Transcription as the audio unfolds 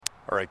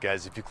All right,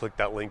 guys, if you click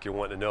that link, you're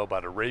wanting to know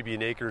about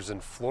Arabian Acres in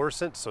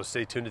Florissant, so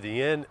stay tuned to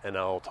the end and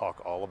I'll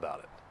talk all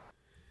about it.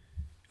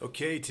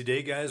 Okay,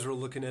 today, guys, we're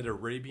looking at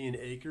Arabian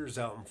Acres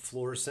out in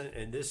Florissant,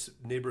 and this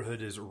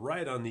neighborhood is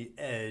right on the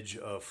edge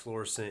of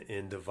Florissant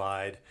and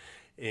Divide,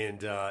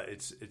 and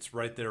it's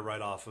right there,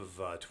 right off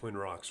of Twin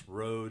Rocks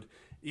Road.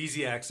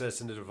 Easy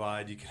access into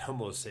Divide. You can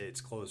almost say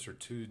it's closer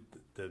to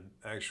the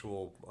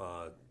actual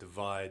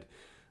Divide,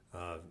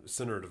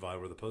 center of Divide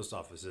where the post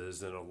office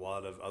is than a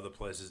lot of other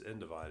places in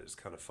Divide. It's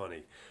kind of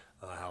funny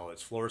how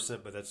it's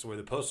Florissant, but that's the way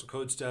the postal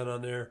code's down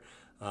on there.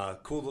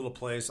 Cool little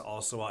place.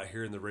 Also out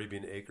here in the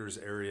Arabian Acres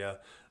area,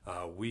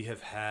 we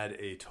have had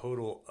a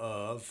total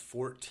of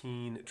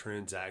 14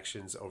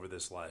 transactions over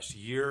this last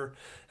year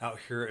out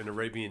here in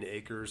Arabian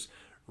Acres,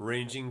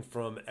 ranging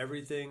from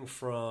everything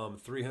from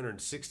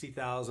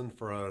 $360,000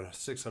 for a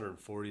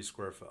 640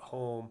 square foot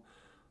home,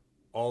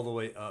 all the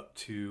way up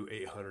to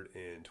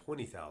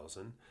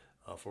 $820,000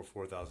 for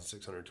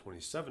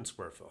 4,627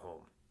 square foot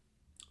home.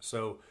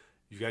 So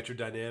you've got your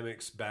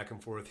dynamics back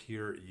and forth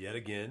here yet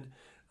again.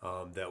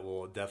 That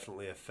will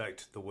definitely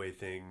affect the way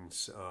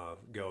things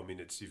go. I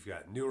mean, you've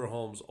got newer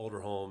homes, older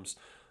homes,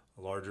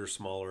 larger,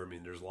 smaller. I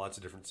mean, there's lots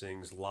of different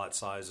things, lot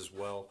size as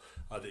well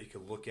that you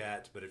can look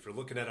at. But if you're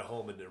looking at a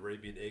home in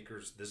Arabian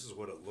Acres, this is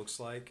what it looks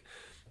like.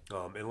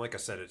 And like I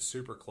said, it's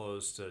super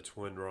close to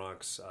Twin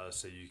Rocks,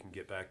 so you can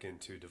get back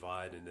into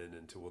Divide and then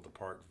into Woodland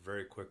Park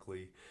very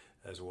quickly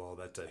as well.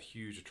 That's a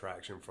huge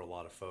attraction for a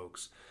lot of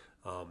folks.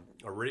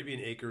 Arabian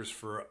Acres,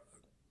 for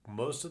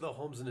most of the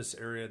homes in this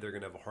area, they're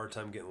going to have a hard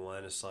time getting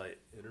line of sight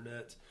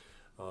internet.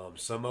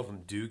 Some of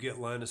them do get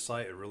line of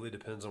sight. It really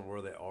depends on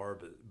where they are,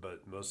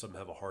 but most of them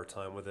have a hard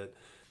time with it.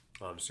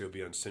 So you'll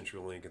be on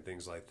CenturyLink and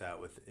things like that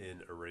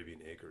within Arabian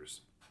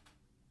Acres.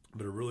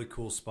 But a really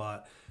cool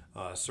spot.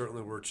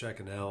 Certainly worth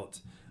checking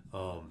out.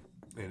 And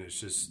it's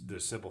just the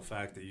simple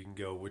fact that you can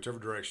go whichever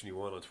direction you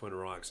want on Twin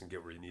Rocks and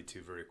get where you need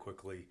to very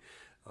quickly.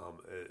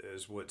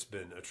 Is what's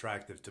been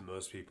attractive to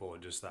most people,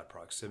 and just that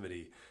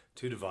proximity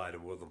to Divide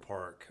and Woodland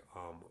Park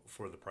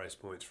for the price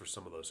points for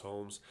some of those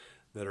homes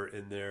that are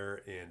in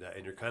there, and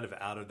you're kind of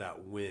out of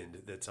that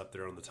wind that's up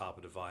there on the top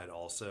of Divide,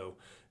 also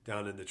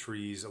down in the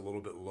trees a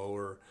little bit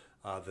lower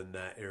than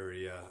that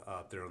area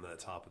up there on that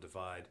top of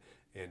Divide.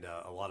 And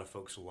a lot of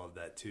folks will love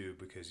that too,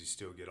 because you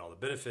still get all the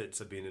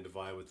benefits of being in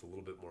Divide with a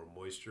little bit more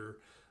moisture,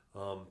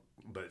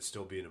 but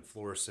still being in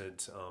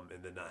Florissant,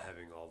 and then not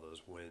having all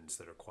those winds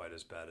that are quite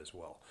as bad as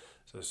well.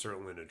 So it's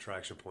certainly an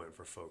attraction point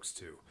for folks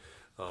too.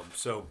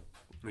 So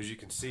as you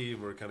can see,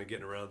 we're kind of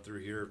getting around through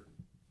here.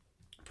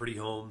 Pretty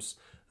homes,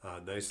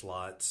 nice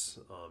lots.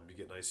 You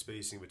get nice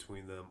spacing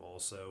between them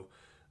also.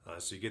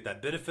 So you get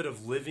that benefit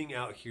of living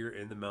out here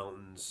in the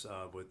mountains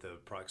with the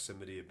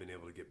proximity of being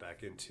able to get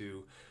back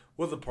into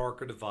Woodland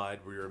Park or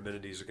Divide, where your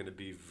amenities are going to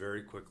be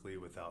very quickly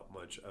without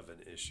much of an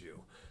issue.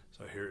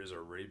 So here is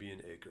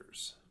Arabian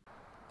Acres.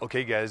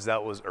 Okay, guys,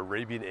 that was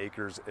Arabian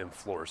Acres in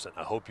Florissant.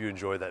 I hope you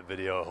enjoyed that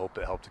video. I hope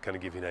it helped to kind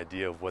of give you an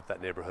idea of what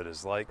that neighborhood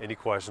is like. Any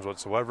questions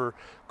whatsoever,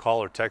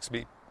 call or text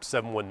me,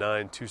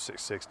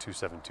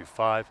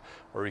 719-266-2725,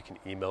 or you can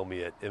email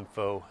me at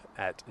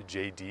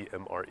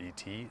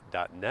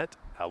info@jdmret.net.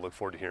 I look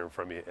forward to hearing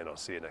from you, and I'll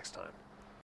see you next time.